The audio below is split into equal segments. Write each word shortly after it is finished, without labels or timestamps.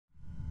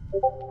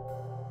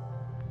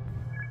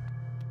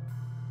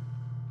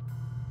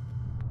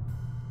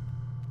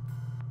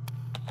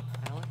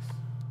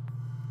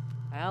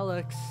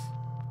Alex.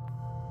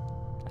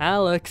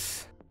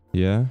 Alex.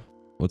 Yeah?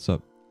 What's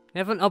up? I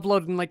haven't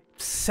uploaded in like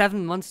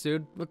 7 months,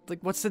 dude.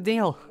 What's the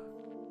deal?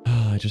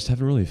 I just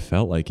haven't really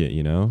felt like it,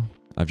 you know?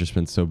 I've just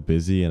been so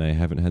busy and I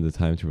haven't had the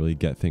time to really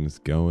get things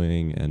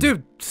going and—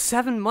 Dude,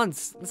 7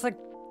 months. That's like...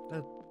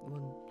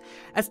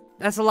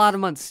 That's a lot of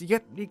months. You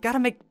gotta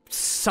make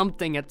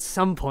something at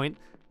some point.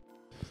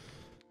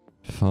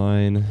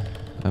 Fine.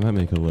 I might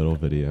make a little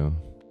video.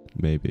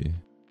 Maybe.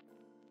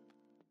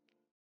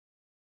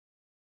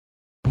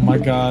 Oh my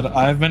god,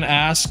 I've been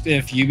asked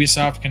if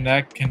Ubisoft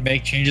Connect can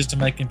make changes to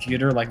my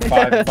computer like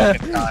 5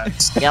 fucking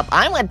times. Yep,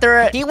 I went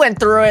through it. He went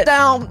through it.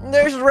 Now,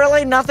 there's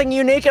really nothing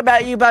unique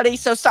about you, buddy,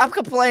 so stop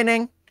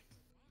complaining.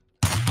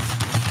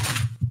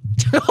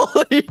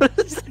 What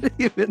is it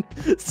even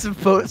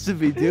supposed to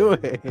be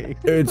doing?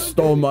 It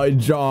stole my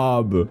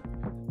job.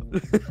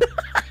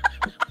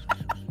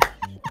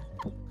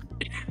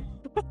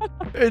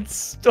 It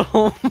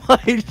stole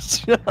my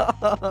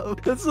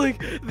job. That's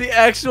like the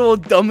actual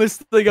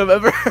dumbest thing I've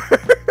ever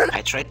heard.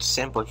 I tried to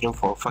sample him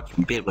for a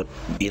fucking bit, but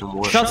it didn't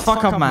work. Shut the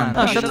fuck up, man.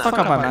 Oh, shut the fuck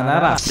up,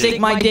 man.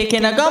 Stick my dick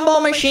in a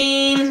gumball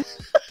machine.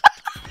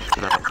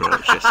 No, bro,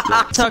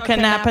 just Took a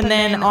nap and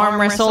then arm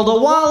wrestled a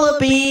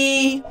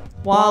wallaby.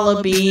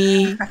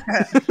 Wallaby.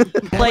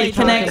 Played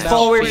Connect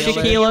forward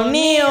Shaquille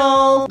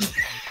O'Neal.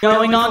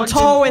 Going on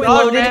tour with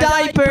loaded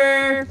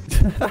diaper.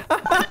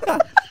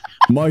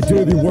 My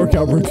daily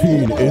workout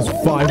routine is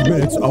 5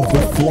 minutes of the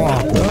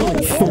flop,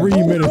 3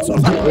 minutes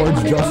of the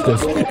orange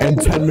justice,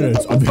 and 10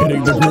 minutes of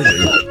hitting the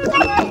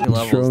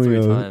gritty.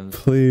 Romeo,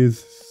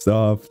 please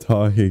stop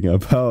talking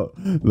about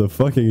the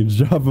fucking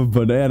Java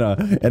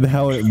banana and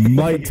how it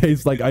might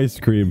taste like ice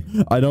cream.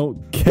 I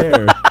don't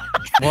care.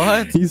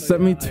 What? He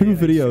sent me 2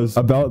 videos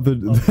about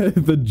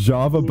the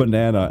Java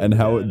banana and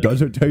how it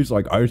doesn't taste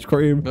like ice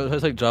cream. It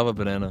tastes like Java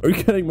banana. Are you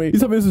kidding me?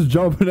 He's telling me this is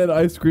Java banana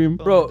ice cream.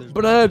 Bro,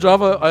 banana,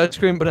 Java, ice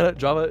cream, banana,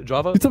 Java.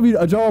 He's telling me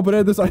a Java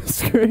banana this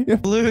ice cream.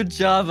 Blue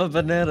Java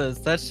bananas.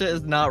 That shit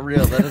is not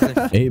real. That is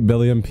a 8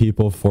 billion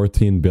people,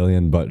 14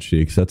 billion butt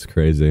cheeks. That's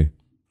crazy.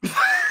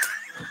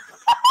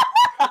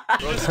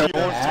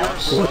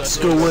 what's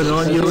going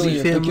on,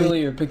 Yodi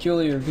family?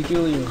 Peculiar.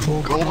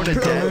 Going to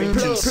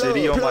Davington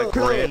City on my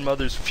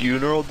grandmother's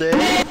funeral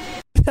day?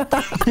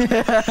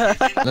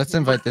 Let's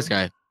invite this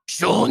guy.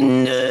 How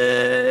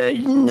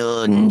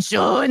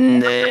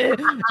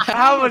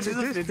much is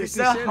this 50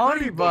 cent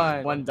honey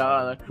bun? $1.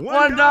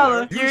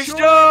 $1. You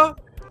sure?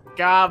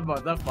 God,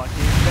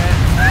 motherfucking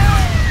man.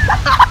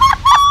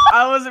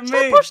 I wasn't me.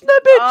 Stop pushing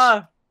that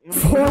bitch.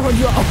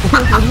 400.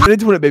 I need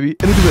to win it, baby.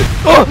 I need to win it.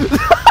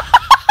 Oh!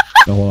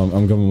 No, hold on,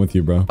 I'm going with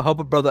you, bro. Help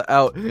a brother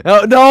out.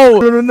 Oh, no!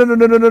 No,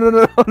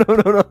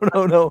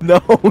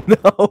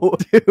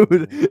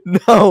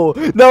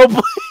 dude. No,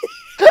 please.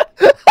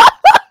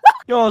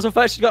 Yo, so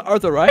fat she got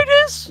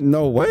arthritis?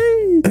 No way.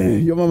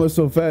 Your mama's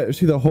so fat.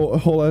 She the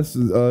whole ass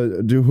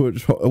do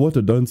what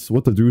the dunce,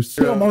 what the deuce.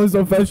 Your mama's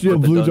so fat she a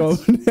blue jaw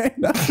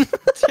banana.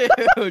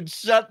 Dude,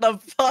 shut the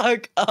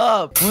fuck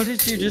up. What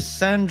did you just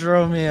send,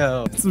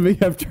 Romeo? It's me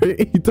after I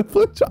eat the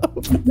blue jaw.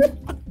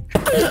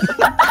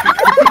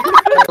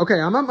 Okay,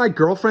 I'm at my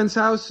girlfriend's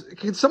house.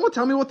 Can someone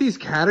tell me what these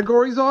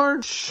categories are?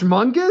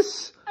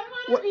 Schmungus? I'm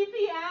on a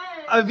VPN.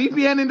 A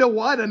VPN into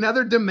what?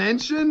 Another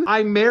dimension?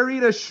 I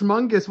married a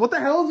schmungus. What the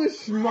hell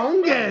is a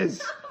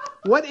schmungus?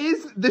 What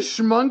is the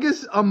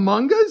schmungus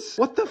among us?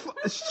 What the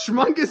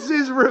schmungus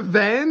is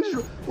revenge?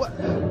 What?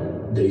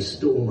 They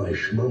stole my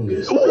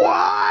schmungus.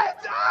 What?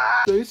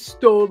 They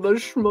stole the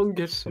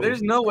schmungus.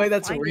 There's no way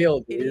that's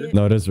real, dude.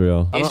 No, it is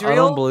real. I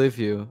don't believe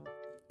you.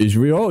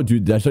 Israel,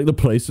 dude, that's like the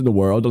place in the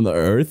world, on the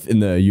earth,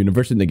 in the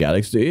universe, in the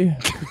galaxy.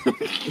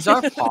 Is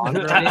our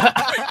father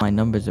My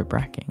numbers are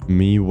bracking.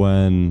 Me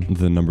when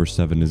the number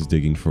 7 is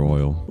digging for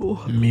oil.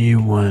 Me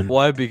one.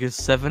 Why? Because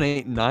 7,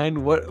 8,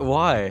 9? What?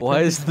 Why?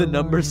 Why is the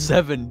number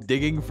 7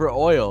 digging for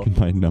oil?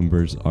 My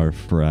numbers are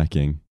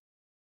fracking.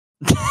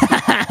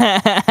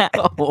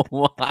 Oh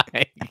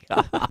my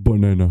god.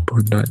 Banana.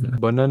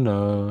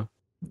 Banana.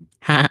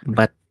 Ha,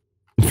 but.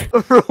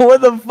 Bro,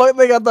 what the fuck?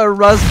 They got the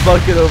rust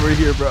bucket over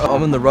here, bro.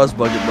 I'm in the rust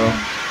bucket, bro.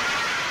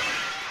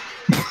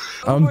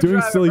 I'm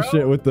doing silly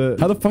shit with the...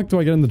 How the fuck do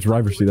I get in the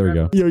driver's seat? There we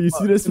go. Yo, you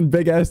see this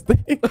big ass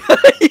thing?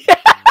 Yeah.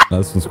 No,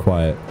 this was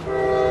quiet.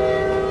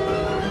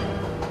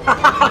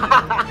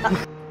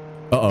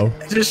 Uh-oh.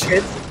 Just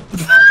shit.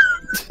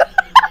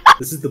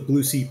 This is the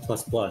Blue C++.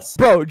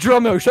 Bro,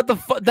 Drummo, shut the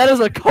fuck. That is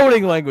a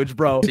coding language,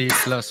 bro. C++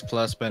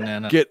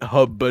 banana.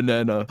 GitHub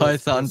banana.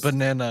 Python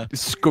banana.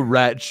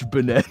 Scratch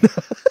banana.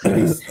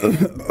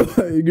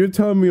 You're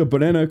telling me a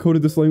banana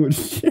coded this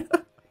language?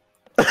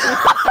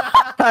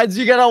 Guys,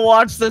 you gotta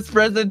watch this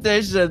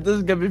presentation. This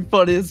is gonna be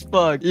funny as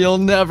fuck. You'll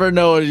never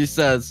know what he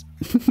says.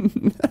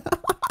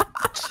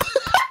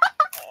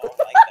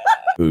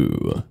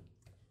 Ooh.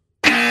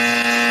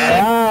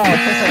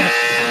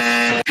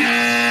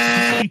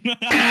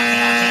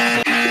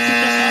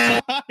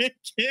 I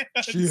can't.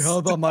 She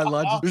held on my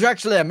ledge. There's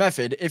actually a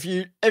method. If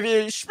you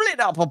split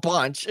up a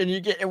bunch and you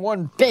get in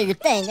one big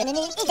thing, God,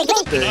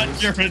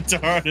 you're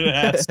retarded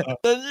ass.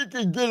 then you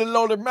can get a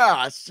load of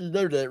mass. You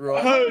know that,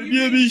 right? Oh,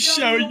 you be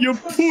showing your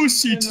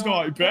pussy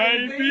tonight,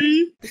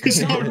 baby.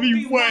 Because I'll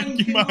be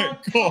wanking my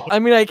god. I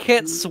mean, I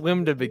can't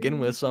swim to begin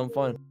with, so I'm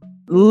fine.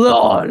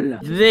 LOL.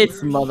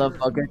 This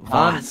motherfucker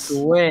can't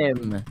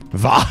swim.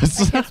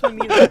 Was?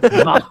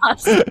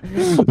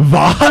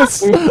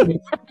 Was? Was?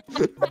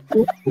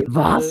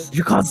 Was?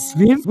 You can't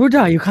swim?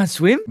 Bruder, you can't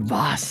swim?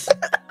 Was?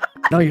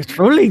 No, you're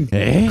trolling.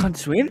 Eh? You can't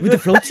swim? With the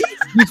floaty?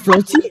 With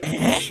floaty?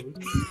 Eh?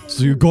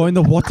 So you go in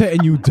the water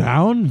and you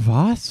down?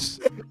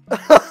 Was?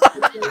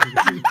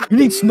 You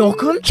need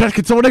snorkel? Chat,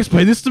 can someone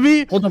explain this to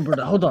me? Hold on,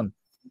 brother, hold on.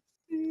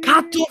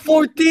 Kato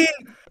 14!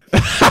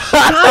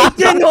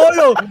 Titan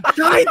Holo!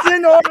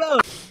 Titan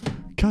Holo!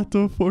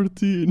 Kato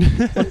 14.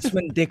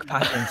 Huntsman dick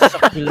pattern,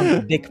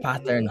 succulent dick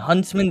pattern,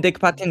 Huntsman dick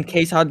pattern,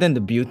 case hardened,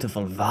 the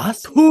beautiful.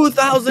 Was?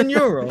 2,000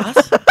 euros.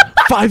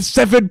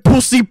 5'7"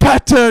 pussy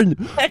pattern.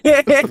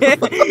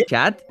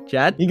 Chat.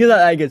 You get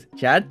that, I guess.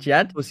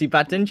 Chat, pussy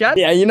pattern, chat.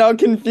 Yeah, you know how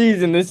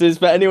confusing this is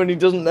for anyone who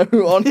doesn't know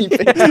who Oni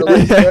Pixel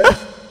is.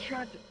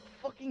 Chat,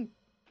 fucking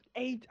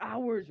 8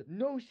 hours,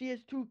 no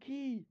CS2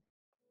 key.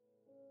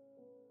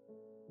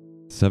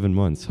 7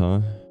 months,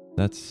 huh?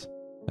 That's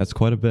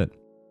quite a bit.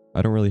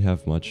 I don't really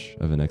have much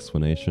of an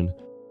explanation.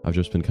 I've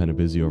just been kind of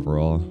busy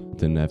overall.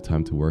 Didn't have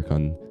time to work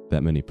on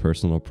that many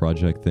personal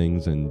project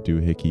things and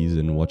do hickeys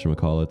and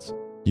whatchamacallits.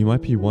 You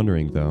might be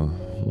wondering though,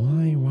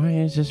 why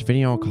is this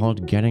video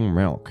called Getting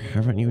Milk?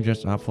 Haven't you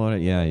just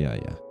uploaded? Yeah.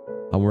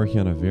 I'm working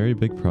on a very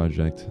big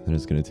project that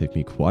is going to take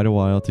me quite a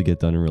while to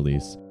get done and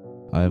release.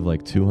 I have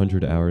like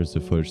 200 hours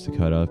of footage to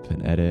cut up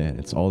and edit, and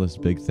it's all this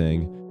big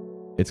thing.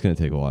 It's going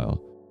to take a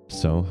while.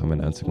 So I'm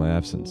announcing my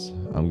absence.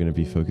 I'm going to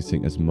be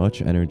focusing as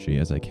much energy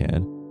as I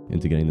can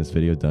into getting this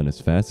video done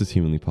as fast as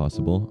humanly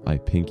possible. I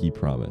pinky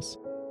promise.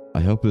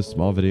 I hope this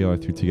small video I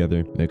threw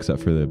together makes up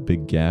for the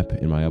big gap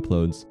in my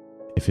uploads.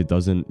 If it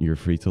doesn't, you're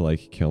free to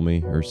like kill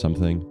me or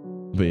something.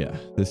 But yeah,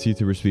 this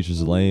YouTuber speech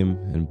is lame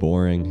and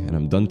boring and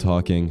I'm done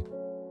talking.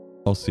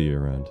 I'll see you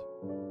around.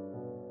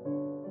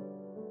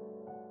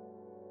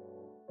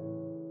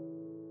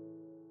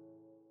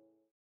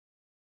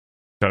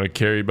 Got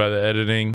carried by the editing.